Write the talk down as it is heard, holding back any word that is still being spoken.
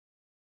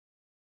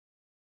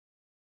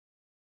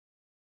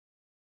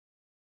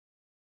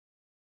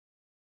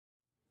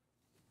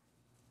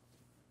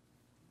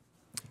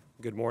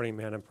Good morning,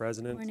 Madam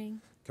President.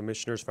 Morning.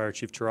 Commissioners, Fire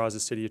Chief Terraza,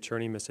 City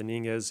Attorney Ms.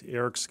 Iniguez,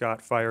 Eric Scott,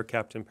 Fire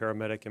Captain,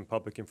 Paramedic, and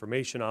Public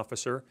Information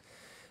Officer.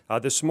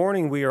 This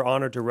morning we are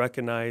honored to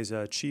recognize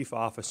a Chief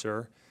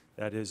Officer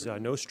that is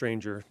no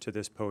stranger to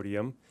this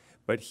podium,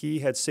 but he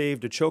had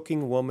saved a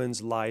choking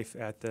woman's life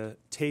at the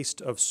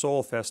Taste of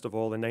Soul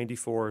Festival in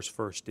 '94's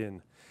First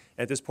In.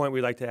 At this point,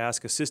 we'd like to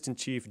ask Assistant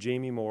Chief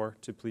Jamie Moore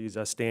to please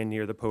stand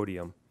near the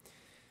podium.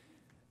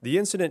 The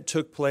incident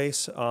took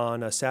place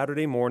on a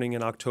Saturday morning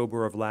in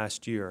October of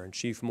last year, and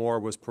Chief Moore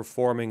was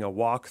performing a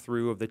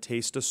walkthrough of the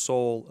Taste of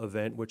Soul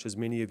event, which, as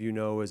many of you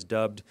know, is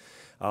dubbed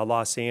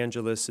Los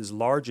Angeles'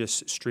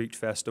 largest street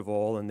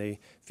festival, and they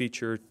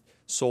feature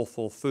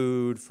soulful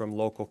food from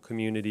local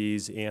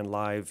communities and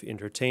live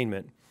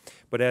entertainment.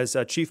 But as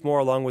Chief Moore,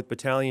 along with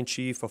Battalion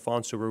Chief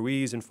Alfonso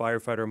Ruiz and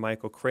firefighter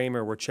Michael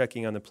Kramer, were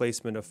checking on the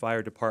placement of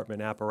fire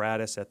department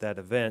apparatus at that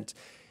event,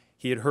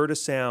 he had heard a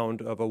sound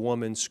of a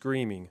woman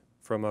screaming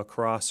from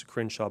across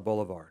Crenshaw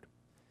Boulevard.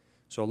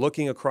 So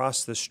looking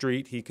across the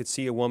street, he could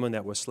see a woman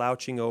that was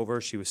slouching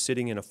over. She was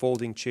sitting in a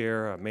folding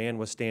chair. A man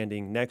was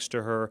standing next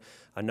to her.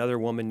 Another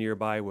woman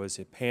nearby was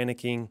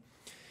panicking.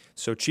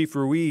 So Chief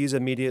Ruiz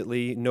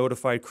immediately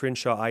notified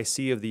Crenshaw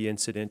IC of the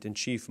incident, and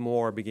Chief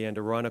Moore began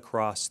to run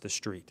across the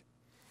street.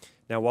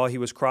 Now, while he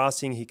was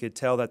crossing, he could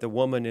tell that the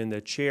woman in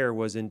the chair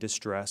was in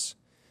distress.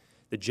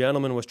 The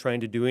gentleman was trying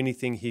to do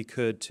anything he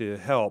could to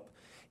help.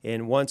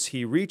 And once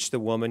he reached the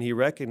woman, he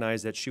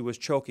recognized that she was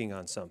choking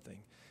on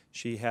something.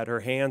 She had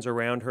her hands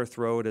around her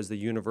throat as the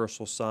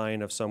universal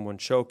sign of someone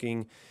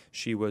choking.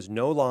 She was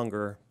no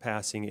longer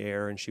passing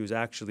air, and she was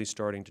actually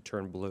starting to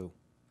turn blue.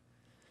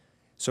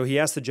 So he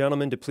asked the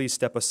gentleman to please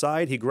step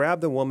aside. He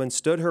grabbed the woman,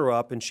 stood her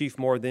up, and Chief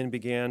Moore then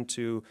began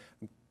to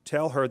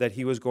tell her that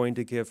he was going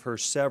to give her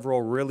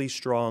several really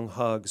strong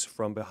hugs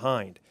from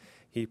behind.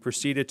 He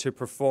proceeded to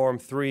perform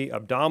 3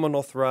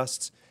 abdominal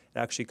thrusts. It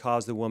actually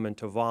caused the woman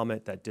to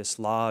vomit that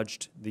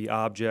dislodged the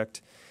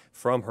object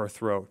from her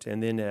throat.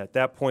 And then at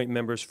that point,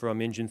 members from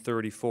Engine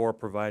 34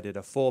 provided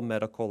a full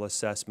medical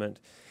assessment,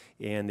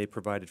 and they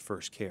provided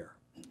first care.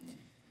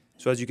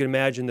 So as you can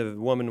imagine, the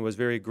woman was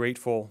very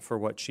grateful for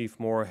what Chief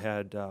Moore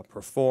had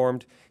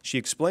performed. She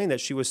explained that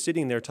she was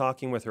sitting there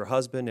talking with her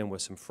husband and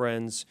with some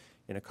friends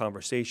in a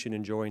conversation,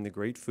 enjoying the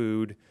great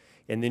food,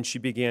 and then she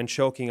began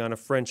choking on a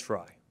French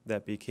fry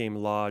that became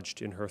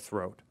lodged in her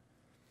throat.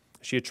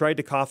 She had tried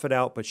to cough it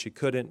out, but she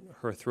couldn't.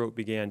 Her throat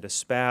began to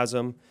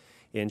spasm,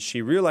 and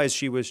she realized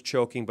she was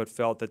choking, but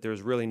felt that there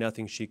was really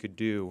nothing she could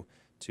do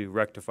to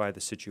rectify the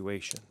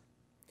situation.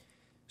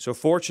 So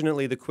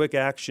fortunately, the quick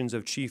actions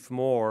of Chief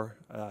Moore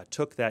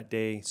took that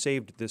day,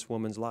 saved this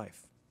woman's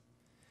life.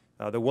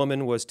 The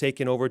woman was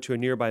taken over to a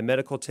nearby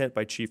medical tent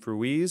by Chief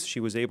Ruiz. She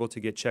was able to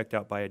get checked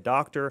out by a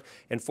doctor,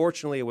 and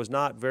fortunately, it was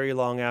not very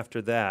long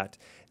after that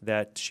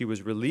that she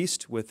was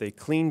released with a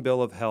clean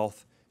bill of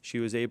health. She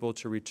was able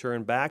to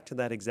return back to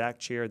that exact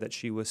chair that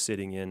she was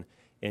sitting in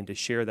and to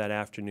share that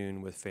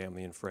afternoon with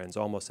family and friends,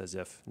 almost as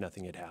if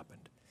nothing had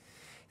happened.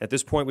 At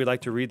this point, we'd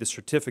like to read the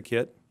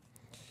certificate.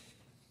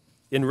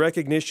 In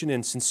recognition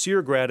and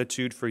sincere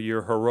gratitude for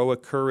your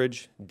heroic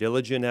courage,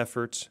 diligent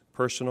efforts,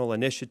 personal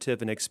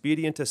initiative, and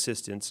expedient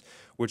assistance,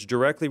 which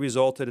directly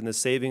resulted in the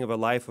saving of a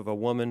life of a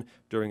woman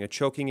during a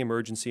choking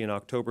emergency on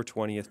October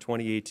 20th,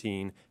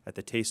 2018 at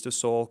the Taste of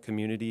Soul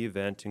community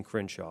event in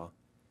Crenshaw,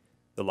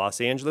 the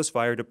Los Angeles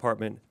Fire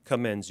Department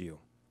commends you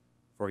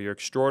for your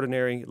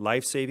extraordinary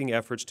life-saving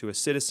efforts to a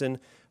citizen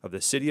of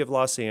the City of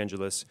Los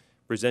Angeles,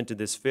 presented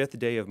this 5th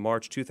day of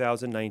March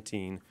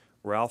 2019,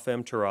 Ralph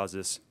M.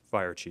 Terrazas,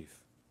 Fire Chief.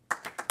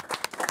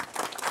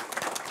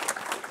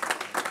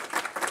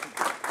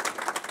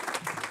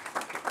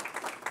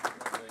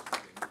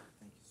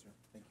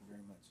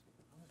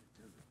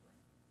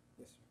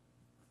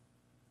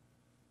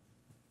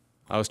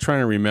 I was trying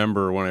to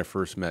remember when I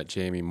first met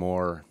Jamie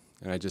Moore,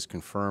 and I just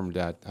confirmed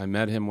that I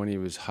met him when he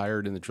was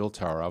hired in the drill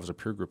tower. I was a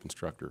peer group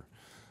instructor.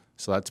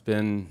 So that's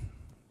been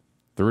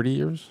 30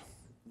 years?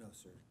 No,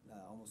 sir.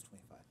 Almost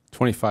 25.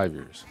 25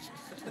 years.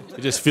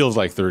 It just feels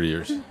like 30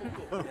 years.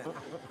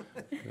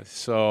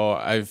 So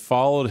I've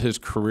followed his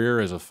career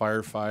as a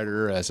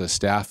firefighter, as a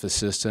staff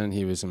assistant.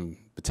 He was in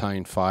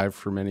Battalion 5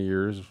 for many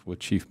years with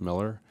Chief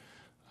Miller,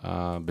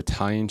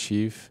 Battalion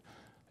Chief,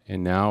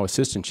 and now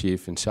Assistant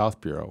Chief in South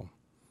Bureau.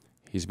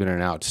 He's been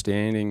an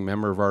outstanding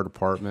member of our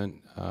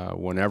department.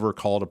 Whenever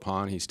called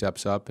upon, he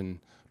steps up and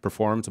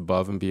performs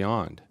above and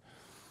beyond.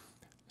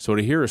 So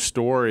to hear a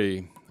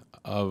story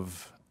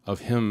of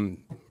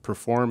him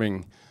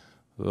performing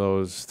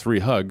those 3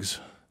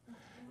 hugs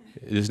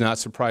is not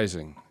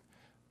surprising.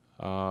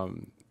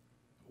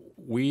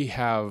 We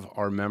have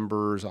our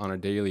members on a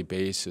daily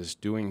basis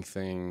doing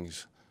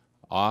things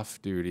off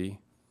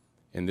duty.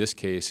 In this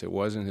case, it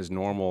wasn't his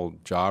normal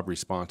job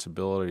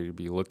responsibility to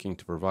be looking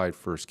to provide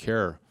first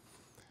care.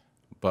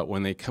 But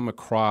when they come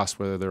across,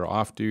 whether they're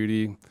off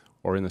duty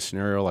or in the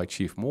scenario like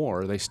Chief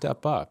Moore, they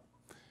step up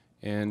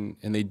and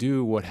they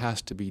do what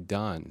has to be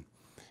done.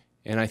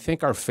 And I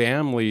think our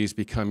families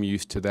become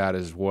used to that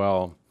as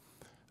well.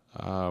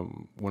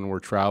 when we're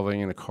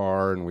traveling in a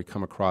car and we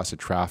come across a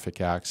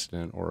traffic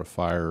accident or a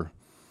fire.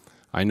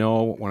 I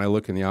know when I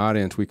look in the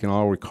audience, we can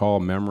all recall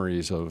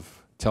memories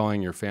of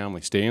telling your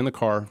family, stay in the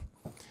car,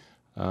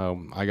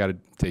 I got to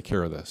take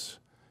care of this.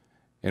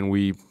 And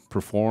we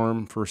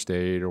perform first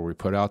aid, or we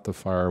put out the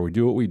fire, we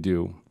do what we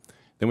do.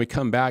 Then we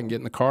come back and get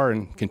in the car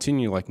and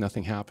continue like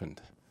nothing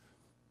happened,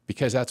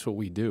 because that's what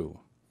we do.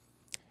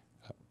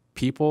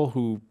 People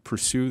who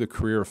pursue the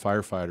career of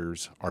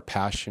firefighters are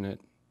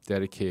passionate,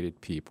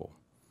 dedicated people.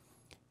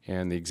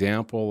 And the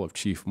example of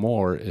Chief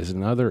Moore is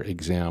another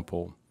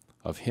example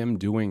of him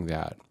doing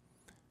that,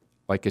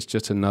 like it's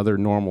just another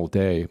normal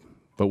day.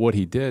 But what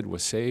he did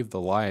was save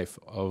the life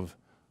of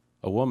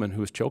a woman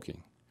who was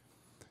choking.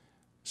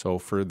 So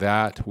for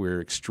that, we're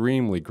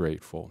extremely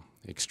grateful,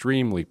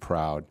 extremely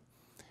proud,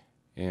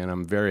 and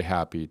I'm very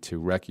happy to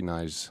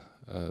recognize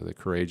the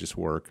courageous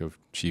work of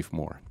Chief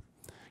Moore.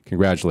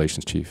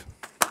 Congratulations, Chief.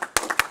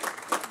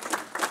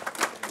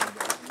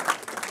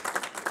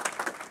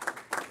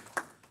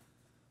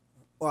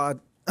 Well,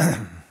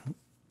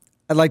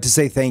 I'd like to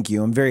say thank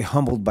you. I'm very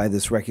humbled by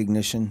this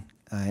recognition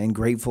and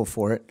grateful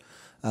for it.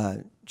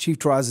 Chief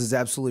Terraz is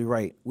absolutely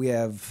right. We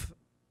have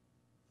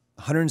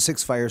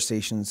 106 fire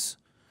stations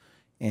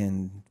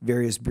and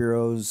various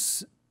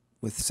bureaus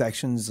with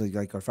sections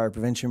like our Fire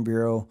Prevention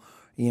Bureau,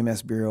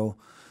 EMS Bureau,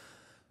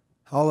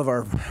 all of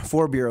our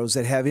 4 bureaus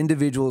that have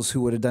individuals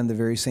who would have done the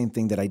very same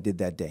thing that I did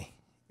that day.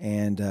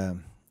 And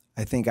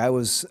I think I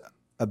was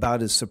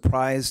about as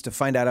surprised to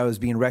find out I was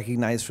being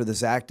recognized for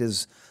this act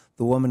as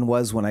the woman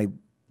was when I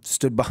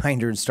stood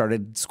behind her and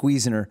started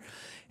squeezing her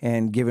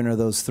and giving her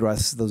those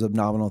thrusts, those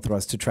abdominal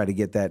thrusts, to try to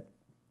get that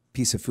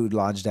piece of food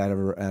lodged out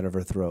of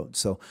her throat.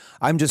 So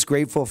I'm just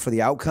grateful for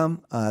the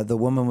outcome. The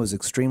woman was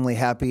extremely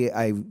happy.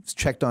 I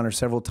checked on her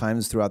several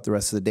times throughout the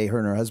rest of the day, her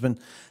and her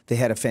husband. They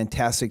had a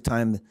fantastic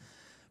time.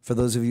 For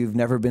those of you who've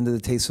never been to the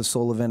Taste of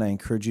Soul event, I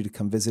encourage you to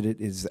come visit it.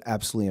 It is an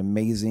absolutely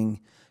amazing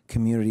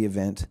community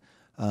event.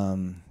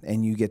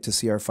 And you get to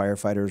see our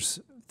firefighters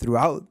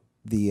throughout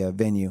the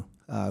venue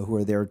who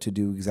are there to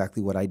do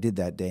exactly what I did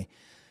that day.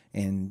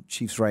 And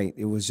Chief's right.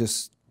 It was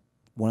just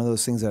one of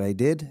those things that I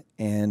did,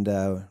 and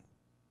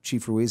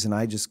Chief Ruiz and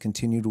I just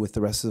continued with the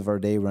rest of our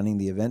day running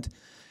the event,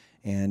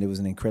 and it was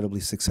an incredibly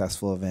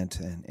successful event,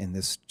 and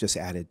this just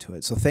added to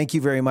it. So thank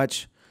you very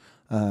much.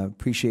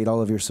 Appreciate all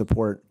of your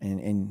support,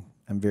 and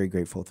I'm very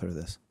grateful for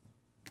this.